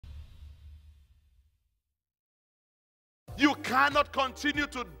cannot continue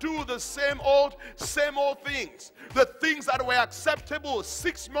to do the same old things. The things that were acceptable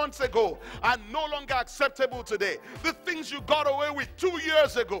 6 months ago are no longer acceptable today. The things you got away with 2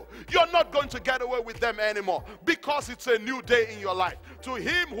 years ago, you're not going to get away with them anymore, because it's a new day in your life. To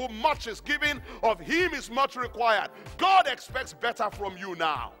him who much is given, of him is much required. God expects better from you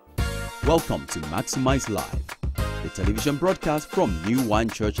now. Welcome to Maximize Life, the television broadcast from New Wine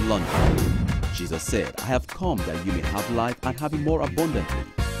Church, London. Jesus said, I have come that you may have life and have it more abundantly.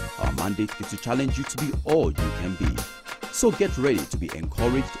 Our mandate is to challenge you to be all you can be. So get ready to be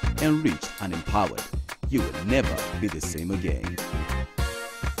encouraged, enriched, and empowered. You will never be the same again.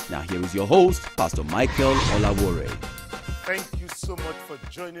 Now here is your host, Pastor Michael Olawore. Thank you so much for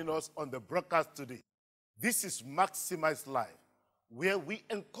joining us on the broadcast today. This is Maximize Life, where we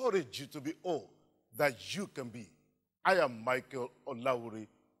encourage you to be all that you can be. I am Michael Olawore,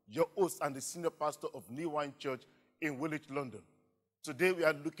 your host and the senior pastor of New Wine Church in Woolwich, London. Today we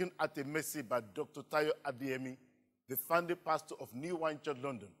are looking at a message by Dr. Tayo Adeyemi, the founding pastor of New Wine Church,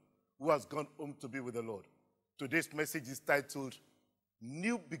 London, who has gone home to be with the Lord. Today's message is titled,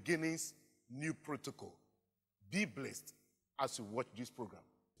 New Beginnings, New Protocol. Be blessed as you watch this program.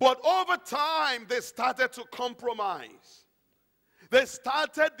 But over time, they started to compromise. They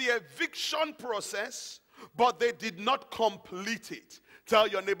started the eviction process, but they did not complete it. Tell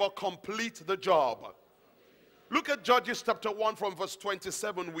your neighbor, complete the job. Look at Judges chapter 1 from verse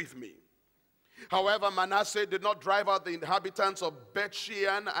 27 with me. However, Manasseh did not drive out the inhabitants of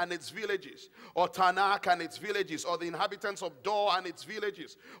Bethshean and its villages, or Tanakh and its villages, or the inhabitants of Dor and its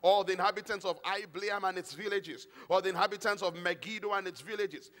villages, or the inhabitants of Ibleam and its villages, or the inhabitants of Megiddo and its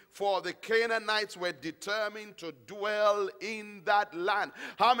villages. For the Canaanites were determined to dwell in that land.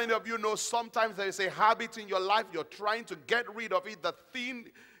 How many of you know sometimes there is a habit in your life, you're trying to get rid of it, the thing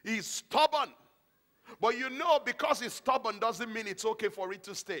is stubborn. But you know, because it's stubborn doesn't mean it's okay for it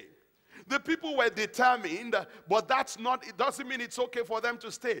to stay. The people were determined, but it doesn't mean it's okay for them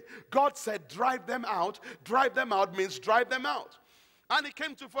to stay. God said, drive them out. Drive them out means drive them out. And it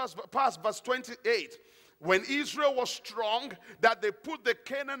came to pass, verse 28, when Israel was strong, that they put the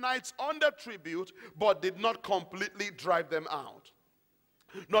Canaanites under tribute, but did not completely drive them out.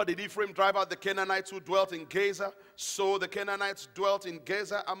 Nor did Ephraim drive out the Canaanites who dwelt in Gaza, so the Canaanites dwelt in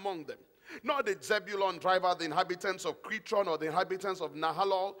Gaza among them. Nor did Zebulun drive out the inhabitants of Cretron or the inhabitants of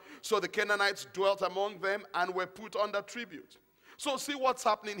Nahalol. So the Canaanites dwelt among them and were put under tribute. So see what's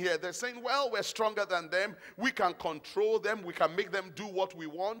happening here. They're saying, well, we're stronger than them. We can control them. We can make them do what we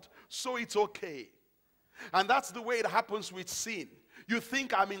want. So it's okay. And that's the way it happens with sin. You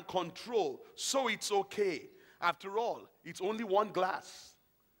think I'm in control, so it's okay. After all, it's only one glass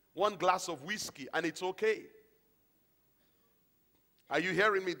of whiskey, and it's okay. Are you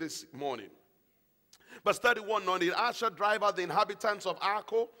hearing me this morning? Verse 31, nor did Asher drive out the inhabitants of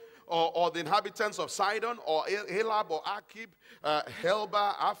Akko, or the inhabitants of Sidon, or Elab, or Akib,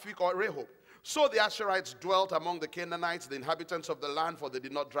 Helba, Aphik, or Rehob. So the Asherites dwelt among the Canaanites, the inhabitants of the land, for they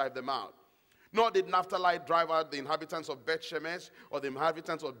did not drive them out. Nor did Naphtali drive out the inhabitants of Beth-Shemesh, or the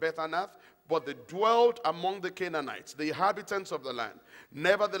inhabitants of Beth-Anath, but they dwelt among the Canaanites, the inhabitants of the land.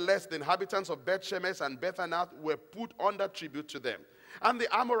 Nevertheless, the inhabitants of Beth-Shemesh and Beth-Anath were put under tribute to them. And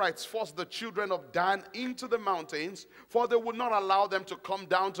the Amorites forced the children of Dan into the mountains, for they would not allow them to come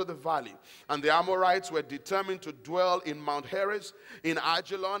down to the valley. And the Amorites were determined to dwell in Mount Heres, in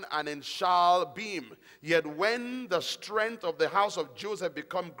Ajalon, and in Shaalbim. Yet when the strength of the house of Joseph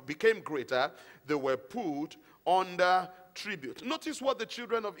became greater, they were put under tribute. Notice what the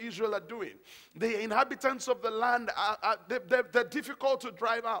children of Israel are doing. The inhabitants of the land, they're difficult to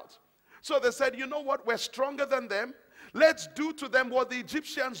drive out. So they said, you know what, we're stronger than them. Let's do to them what the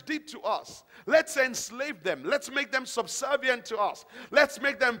Egyptians did to us. Let's enslave them. Let's make them subservient to us. Let's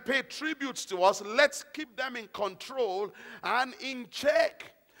make them pay tributes to us. Let's keep them in control and in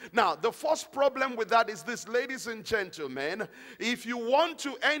check. Now, the first problem with that is this, ladies and gentlemen. If you want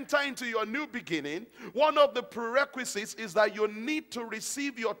to enter into your new beginning, one of the prerequisites is that you need to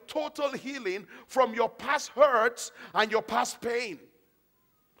receive your total healing from your past hurts and your past pain.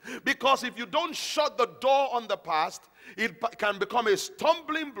 Because if you don't shut the door on the past, it can become a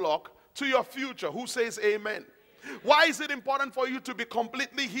stumbling block to your future. Who says amen? Why is it important for you to be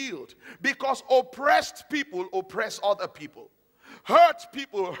completely healed? Because oppressed people oppress other people. Hurt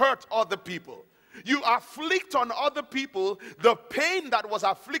people hurt other people. You afflict on other people the pain that was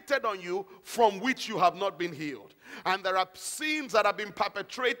afflicted on you, from which you have not been healed. And there are sins that have been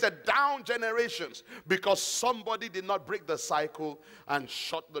perpetrated down generations because somebody did not break the cycle and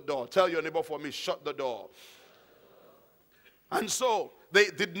shut the door. Tell your neighbor for me, shut the door. And so they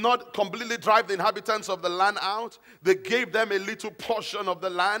did not completely drive the inhabitants of the land out. They gave them a little portion of the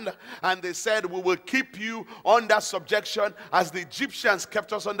land, and they said, we will keep you under subjection as the Egyptians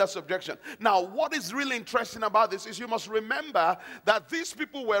kept us under subjection. Now, what is really interesting about this is you must remember that these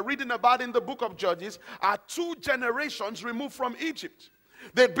people we're reading about in the book of Judges are 2 generations removed from Egypt.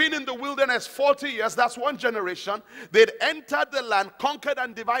 They'd been in the wilderness 40 years, that's one generation. They'd entered the land, conquered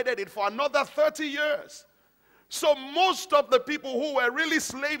and divided it for another 30 years. So most of the people who were really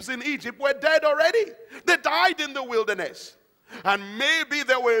slaves in Egypt were dead already. They died in the wilderness. And maybe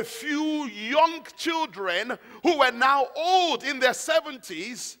there were a few young children who were now old in their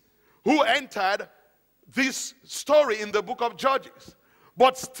 70s who entered this story in the book of Judges.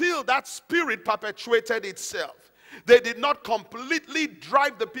 But still that spirit perpetuated itself. They did not completely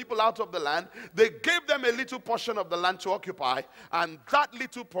drive the people out of the land. They gave them a little portion of the land to occupy, and that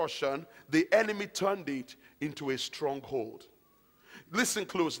little portion, the enemy turned it into a stronghold. Listen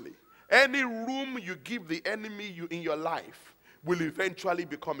closely. Any room you give the enemy in your life will eventually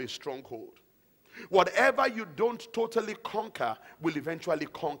become a stronghold. Whatever you don't totally conquer will eventually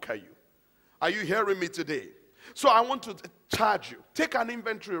conquer you. Are you hearing me today? So I want to charge you. Take an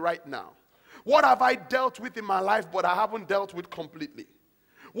inventory right now. What have I dealt with in my life but I haven't dealt with completely?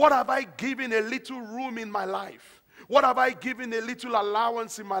 What have I given a little room in my life? What have I given a little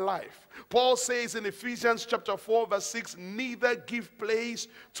allowance in my life? Paul says in Ephesians chapter 4 verse 6, neither give place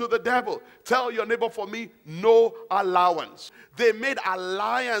to the devil. Tell your neighbor for me, no allowance. They made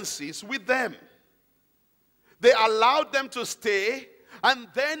alliances with them. They allowed them to stay, and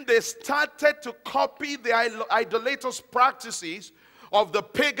then they started to copy the idolatrous practices of the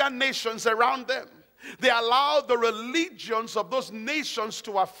pagan nations around them. They allowed the religions of those nations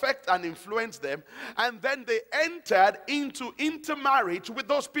to affect and influence them, and then they entered into intermarriage with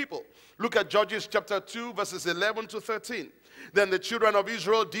those people. Look at Judges chapter 2 verses 11 to 13. Then the children of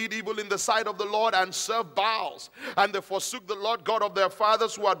Israel did evil in the sight of the Lord and served Baals. And they forsook the Lord God of their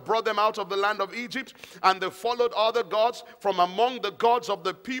fathers who had brought them out of the land of Egypt. And they followed other gods from among the gods of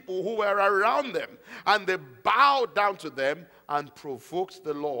the people who were around them. And they bowed down to them and provoked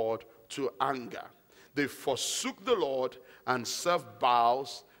the Lord to anger. They forsook the Lord and served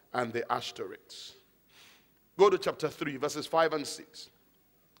Baals and the Ashtoreths. Go to chapter 3 verses 5 and 6.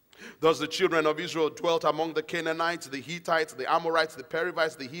 Thus the children of Israel dwelt among the Canaanites, the Hittites, the Amorites, the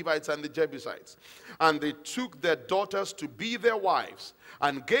Perizzites, the Hivites, and the Jebusites. And they took their daughters to be their wives,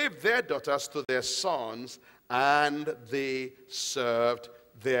 and gave their daughters to their sons, and they served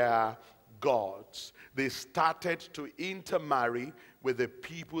their gods. They started to intermarry with the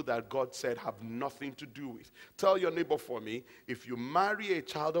people that God said have nothing to do with. Tell your neighbor for me, if you marry a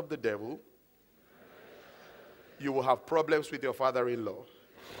child of the devil, you will have problems with your father-in-law.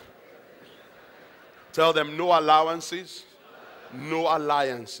 Tell them no allowances, no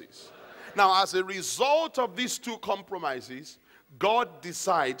alliances. Now, as a result of these 2 compromises, God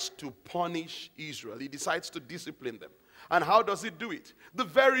decides to punish Israel. He decides to discipline them. And how does he do it? The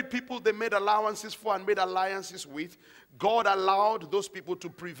very people they made allowances for and made alliances with, God allowed those people to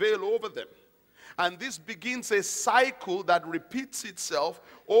prevail over them. And this begins a cycle that repeats itself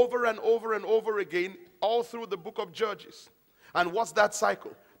over and over and over again all through the book of Judges. And what's that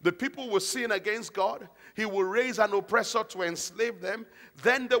cycle? The people will sin against God. He will raise an oppressor to enslave them.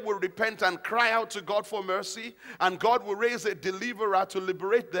 Then they will repent and cry out to God for mercy. And God will raise a deliverer to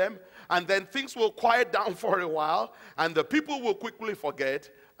liberate them. And then things will quiet down for a while. And the people will quickly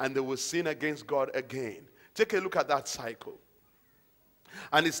forget. And they will sin against God again. Take a look at that cycle.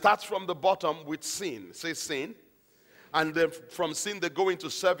 And it starts from the bottom with sin. Say sin. And then from sin they go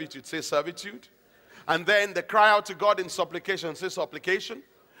into servitude. Say servitude. And then they cry out to God in supplication. Say supplication.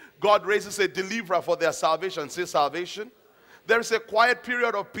 God raises a deliverer for their salvation. Say salvation. There is a quiet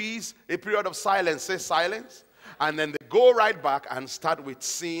period of peace, a period of silence. Say silence. And then they go right back and start with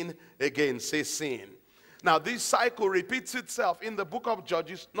sin again. Say sin. Now this cycle repeats itself in the book of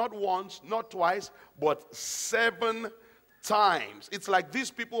Judges, not once, not twice, but 7 times. It's like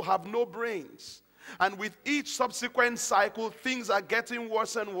these people have no brains. And with each subsequent cycle, things are getting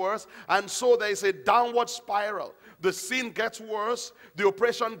worse and worse. And so there is a downward spiral. The sin gets worse. The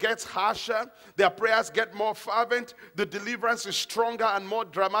oppression gets harsher. Their prayers get more fervent. The deliverance is stronger and more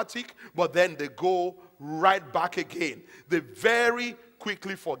dramatic. But then they go right back again. They very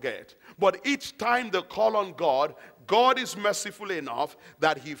quickly forget. But each time they call on God, God is merciful enough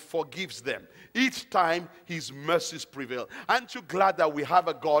that he forgives them. Each time his mercies prevail. Aren't you glad that we have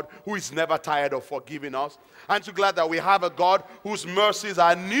a God who is never tired of forgiving us? Aren't you glad that we have a God whose mercies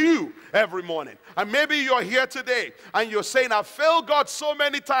are new every morning? And maybe you're here today and you're saying, I've failed God so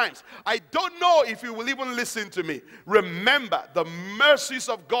many times. I don't know if you will even listen to me. Remember, the mercies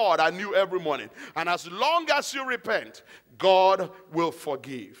of God are new every morning. And as long as you repent, God will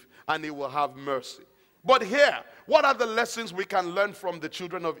forgive and he will have mercy. But here, what are the lessons we can learn from the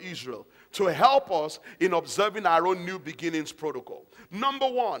children of Israel to help us in observing our own new beginnings protocol? Number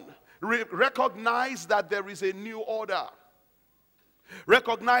one, recognize that there is a new order.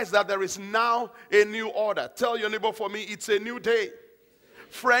 Recognize that there is now a new order. Tell your neighbor, for me, it's a new day.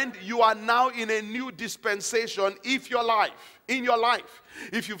 Friend, you are now in a new dispensation in your life.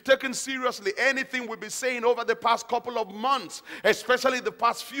 If you've taken seriously anything we've been saying over the past couple of months, especially the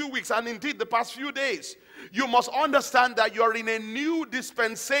past few weeks and indeed the past few days, you must understand that you're in a new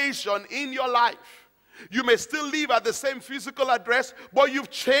dispensation in your life. You may still live at the same physical address, but you've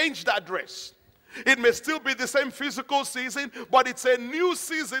changed address. It may still be the same physical season, but it's a new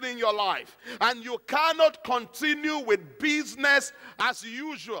season in your life. And you cannot continue with business as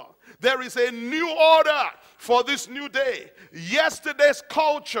usual. There is a new order for this new day. Yesterday's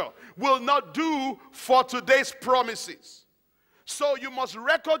culture will not do for today's promises. So you must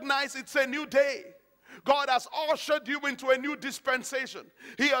recognize it's a new day. God has ushered you into a new dispensation.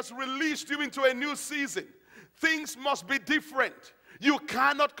 He has released you into a new season. Things must be different. You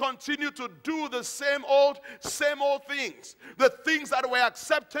cannot continue to do the same old things. The things that were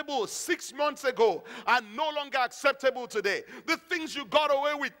acceptable 6 months ago are no longer acceptable today. The things you got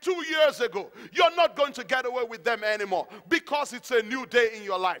away with 2 years ago, you're not going to get away with them anymore because it's a new day in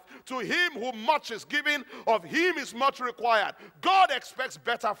your life. To him whom much is given, of him is much required. God expects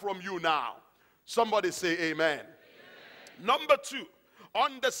better from you now. Somebody say amen. Amen. Number two,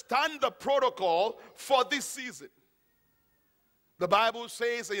 understand the protocol for this season. The Bible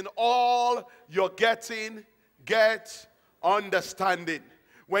says, in all you're getting, get understanding.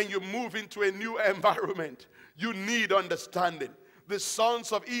 When you move into a new environment, you need understanding. The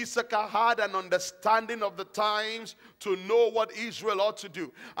sons of Issachar had an understanding of the times to know what Israel ought to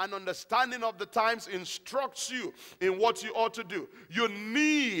do. An understanding of the times instructs you in what you ought to do. You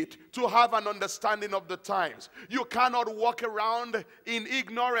need to have an understanding of the times. You cannot walk around in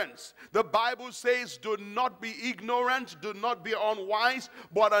ignorance. The Bible says, do not be ignorant, do not be unwise,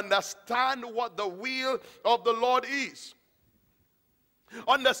 but understand what the will of the Lord is.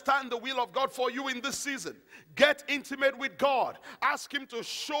 Understand the will of God for you in this season. Get intimate with God. Ask him to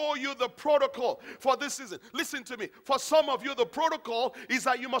show you the protocol for this season. Listen to me. For some of you, the protocol is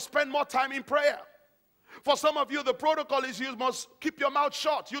that you must spend more time in prayer. For some of you, the protocol is you must keep your mouth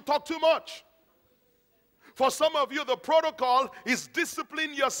shut. You talk too much. For some of you, the protocol is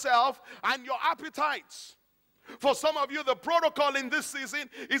discipline yourself and your appetites. For some of you, the protocol in this season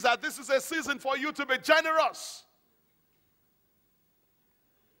is that this is a season for you to be generous.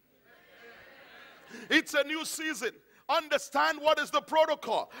 It's a new season. Understand what is the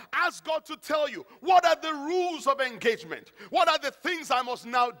protocol. Ask God to tell you, what are the rules of engagement? What are the things I must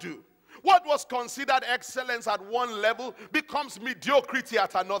now do? What was considered excellence at one level becomes mediocrity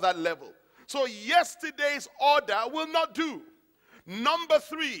at another level. So yesterday's order will not do. Number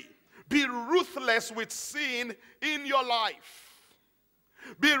three, be ruthless with sin in your life.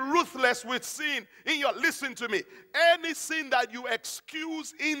 Be ruthless with sin in your, listen to me, any sin that you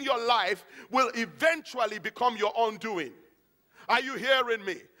excuse in your life will eventually become your undoing. Are you hearing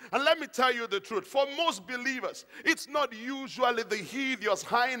me? And let me tell you the truth. For most believers, it's not usually the hideous,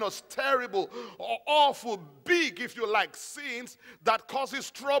 heinous, terrible, or awful, big, if you like, sins that causes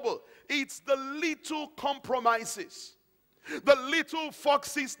trouble. It's the little compromises, the little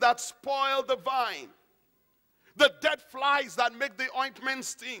foxes that spoil the vine, the dead flies that make the ointment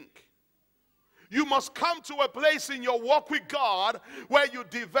stink. You must come to a place in your walk with God where you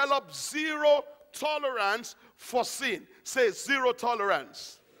develop zero tolerance for sin. Say zero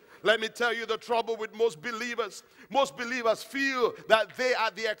tolerance. Let me tell you the trouble with most believers. Most believers feel that they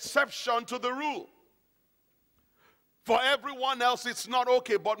are the exception to the rule. For everyone else, it's not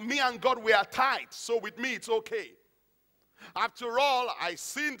okay, but me and God, we are tight, so with me, it's okay. After all, I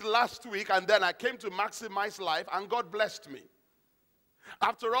sinned last week and then I came to maximize life and God blessed me.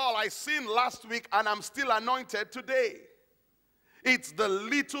 After all, I sinned last week and I'm still anointed today. It's the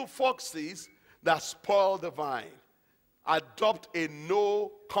little foxes that spoil the vine. Adopt a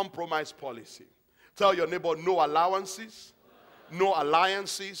no compromise policy. Tell your neighbor, no allowances, no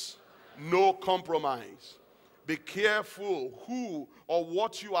alliances, no compromise. Be careful who or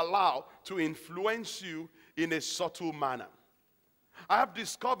what you allow to influence you in a subtle manner. I have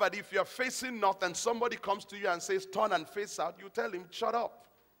discovered if you're facing north and somebody comes to you and says, turn and face south, you tell him, shut up.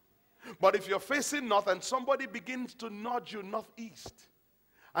 But if you're facing north and somebody begins to nudge you northeast,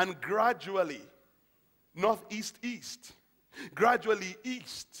 and gradually northeast, east, gradually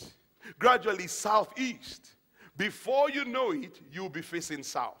east, gradually southeast, before you know it, you'll be facing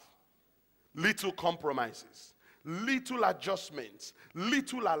south. Little compromises, little adjustments,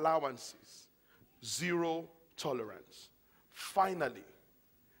 little allowances, zero tolerance. Finally,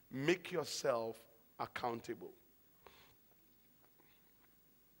 make yourself accountable.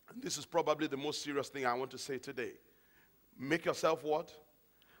 And this is probably the most serious thing I want to say today. Make yourself what?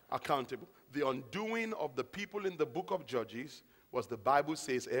 Accountable. The undoing of the people in the book of Judges was, the Bible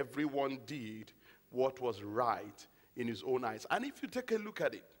says, everyone did what was right in his own eyes. And if you take a look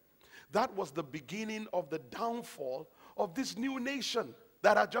at it, that was the beginning of the downfall of this new nation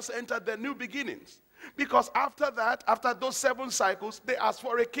that had just entered their new beginnings. Because after that, after those 7 cycles, they asked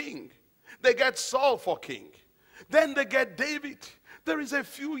for a king. They get Saul for king. Then they get David. There is a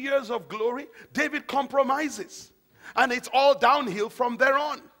few years of glory. David compromises. And it's all downhill from there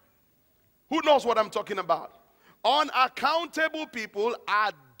on. Who knows what I'm talking about? Unaccountable people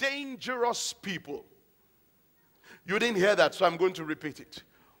are dangerous people. You didn't hear that, so I'm going to repeat it.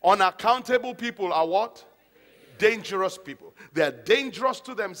 Unaccountable people are what? Dangerous people. They are dangerous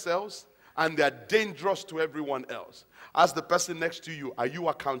to themselves, and they are dangerous to everyone else. Ask the person next to you, are you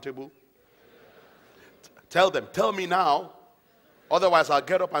accountable? Tell them, tell me now. Otherwise, I'll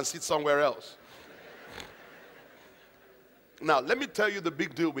get up and sit somewhere else. Now, let me tell you the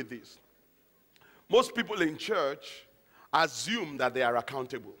big deal with this. Most people in church assume that they are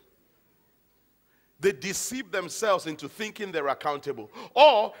accountable. They deceive themselves into thinking they're accountable,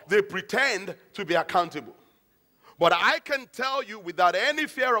 or they pretend to be accountable. But I can tell you without any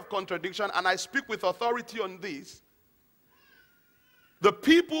fear of contradiction, and I speak with authority on this, the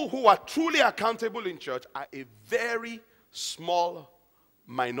people who are truly accountable in church are a very small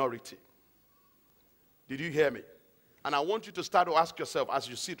minority. Did you hear me? And I want you to start to ask yourself as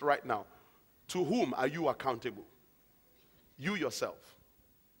you sit right now, to whom are you accountable? You yourself.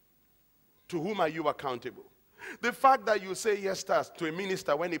 To whom are you accountable? The fact that you say yes to a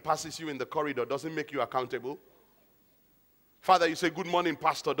minister when he passes you in the corridor doesn't make you accountable. Father, you say good morning,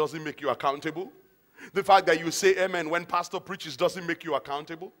 pastor, doesn't make you accountable. The fact that you say amen when pastor preaches doesn't make you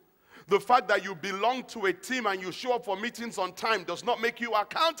accountable. The fact that you belong to a team and you show up for meetings on time does not make you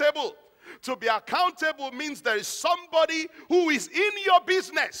accountable. To be accountable means there is somebody who is in your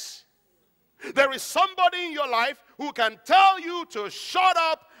business. There is somebody in your life who can tell you to shut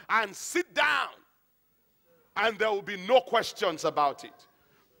up and sit down. And there will be no questions about it.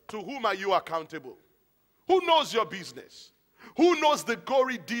 To whom are you accountable? Who knows your business? Who knows the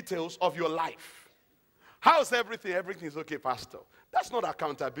gory details of your life? How's everything? Everything is okay, pastor. That's not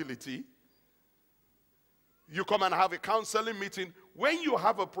accountability. You come and have a counseling meeting when you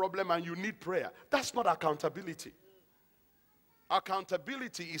have a problem and you need prayer. That's not accountability.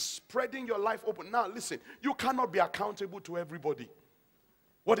 Accountability is spreading your life open. Now listen, you cannot be accountable to everybody.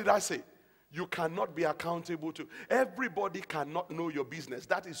 What did I say? You cannot be accountable to everybody. Cannot know your business.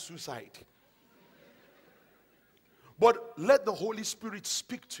 That is suicide. But let the Holy Spirit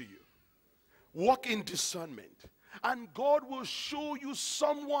speak to you. Walk in discernment. And God will show you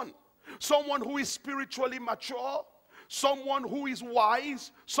someone who is spiritually mature, someone who is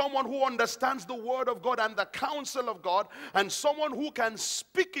wise, someone who understands the word of God and the counsel of God, and someone who can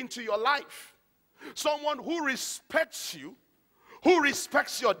speak into your life, someone who respects you, who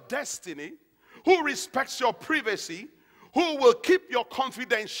respects your destiny, who respects your privacy, who will keep your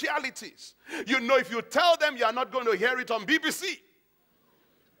confidentialities. You know, if you tell them, you are not going to hear it on BBC.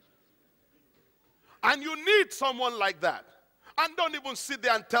 And you need someone like that. And don't even sit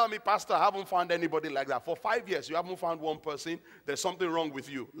there and tell me, pastor, I haven't found anybody like that. For 5 years, you haven't found one person. There's something wrong with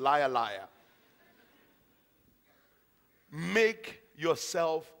you. Liar, liar. Make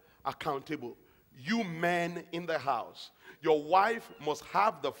yourself accountable. You men in the house, your wife must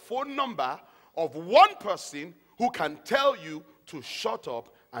have the phone number of one person who can tell you to shut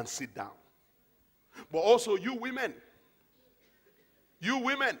up and sit down. But also you women,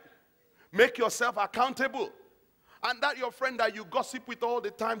 make yourself accountable. And that your friend that you gossip with all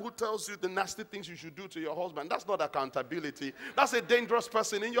the time who tells you the nasty things you should do to your husband, that's not accountability. That's a dangerous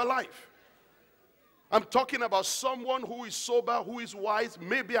person in your life. I'm talking about someone who is sober, who is wise,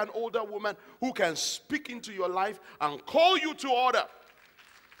 maybe an older woman who can speak into your life and call you to order.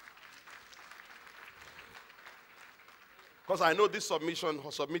 Because I know this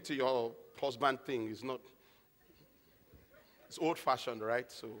submit to your husband thing is not, it's old-fashioned,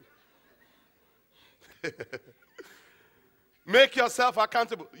 right? So Make yourself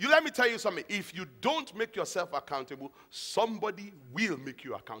accountable. Let me tell you something. If you don't make yourself accountable, somebody will make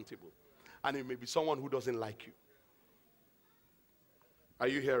you accountable. And it may be someone who doesn't like you. Are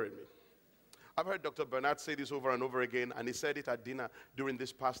you hearing me? I've heard Dr. Bernard say this over and over again, and he said it at dinner during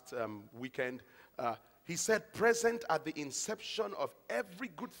this past weekend. He said, present at the inception of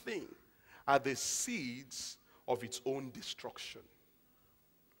every good thing are the seeds of its own destruction.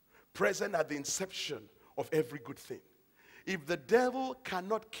 Present at the inception of every good thing. If the devil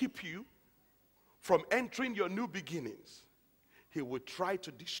cannot keep you from entering your new beginnings, he will try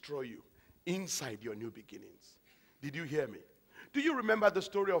to destroy you inside your new beginnings. Did you hear me? Do you remember the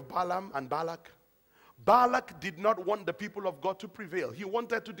story of Balaam and Balak? Balak did not want the people of God to prevail. He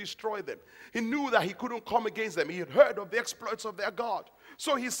wanted to destroy them. He knew that he couldn't come against them. He had heard of the exploits of their God.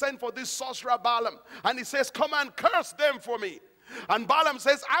 So he sent for this sorcerer Balaam, and he says, come and curse them for me. And Balaam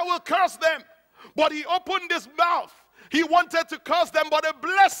says, I will curse them. But he opened his mouth. He wanted to curse them, but a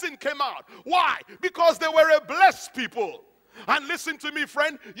blessing came out. Why? Because they were a blessed people. And listen to me,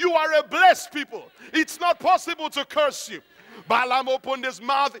 friend, you are a blessed people. It's not possible to curse you. Balaam opened his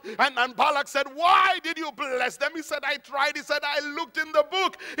mouth, and Balak said, why did you bless them? He said, I tried. He said, I looked in the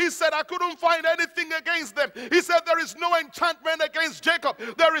book. He said, I couldn't find anything against them. He said, there is no enchantment against Jacob.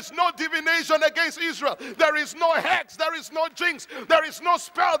 There is no divination against Israel. There is no hex. There is no jinx. There is no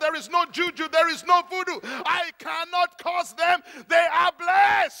spell. There is no juju. There is no voodoo. I cannot curse them. They are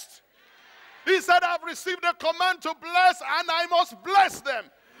blessed. He said, I've received a command to bless, and I must bless them.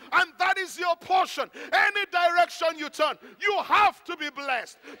 And that is your portion. Any direction you turn, you have to be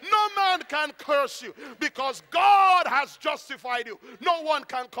blessed. No man can curse you because God has justified you. No one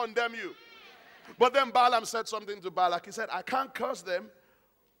can condemn you. But then Balaam said something to Balak. He said, I can't curse them,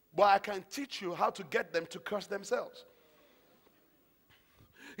 but I can teach you how to get them to curse themselves.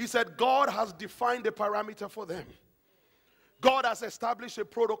 He said, God has defined a parameter for them. God has established a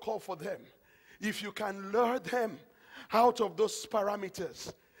protocol for them. If you can lure them out of those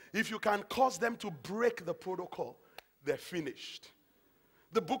parameters, if you can cause them to break the protocol, they're finished.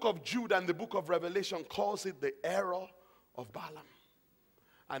 The book of Jude and the book of Revelation calls it the error of Balaam.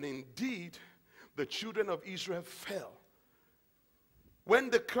 And indeed, the children of Israel fell. When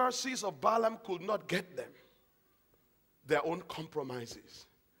the curses of Balaam could not get them, their own compromises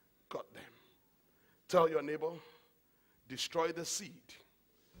got them. Tell your neighbor, destroy the seed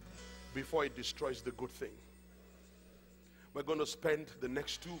before it destroys the good thing. We're going to spend the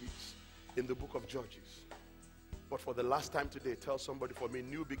next 2 weeks in the book of Judges. But for the last time today, tell somebody for me,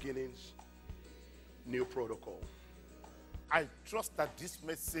 new beginnings, new protocol. I trust that this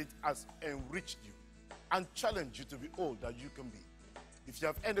message has enriched you and challenged you to be all that you can be. If you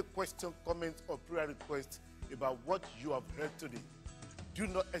have any question, comments, or prayer requests about what you have heard today, do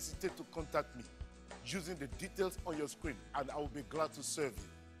not hesitate to contact me using the details on your screen, and I will be glad to serve you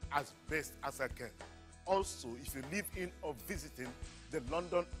as best as I can. Also, if you live in or visiting the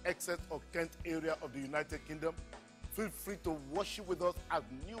London, Essex, or Kent area of the United Kingdom, feel free to worship with us at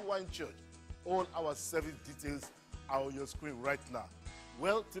New Wine Church. All our service details are on your screen right now.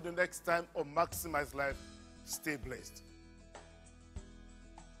 Well, till the next time on Maximize Life, stay blessed.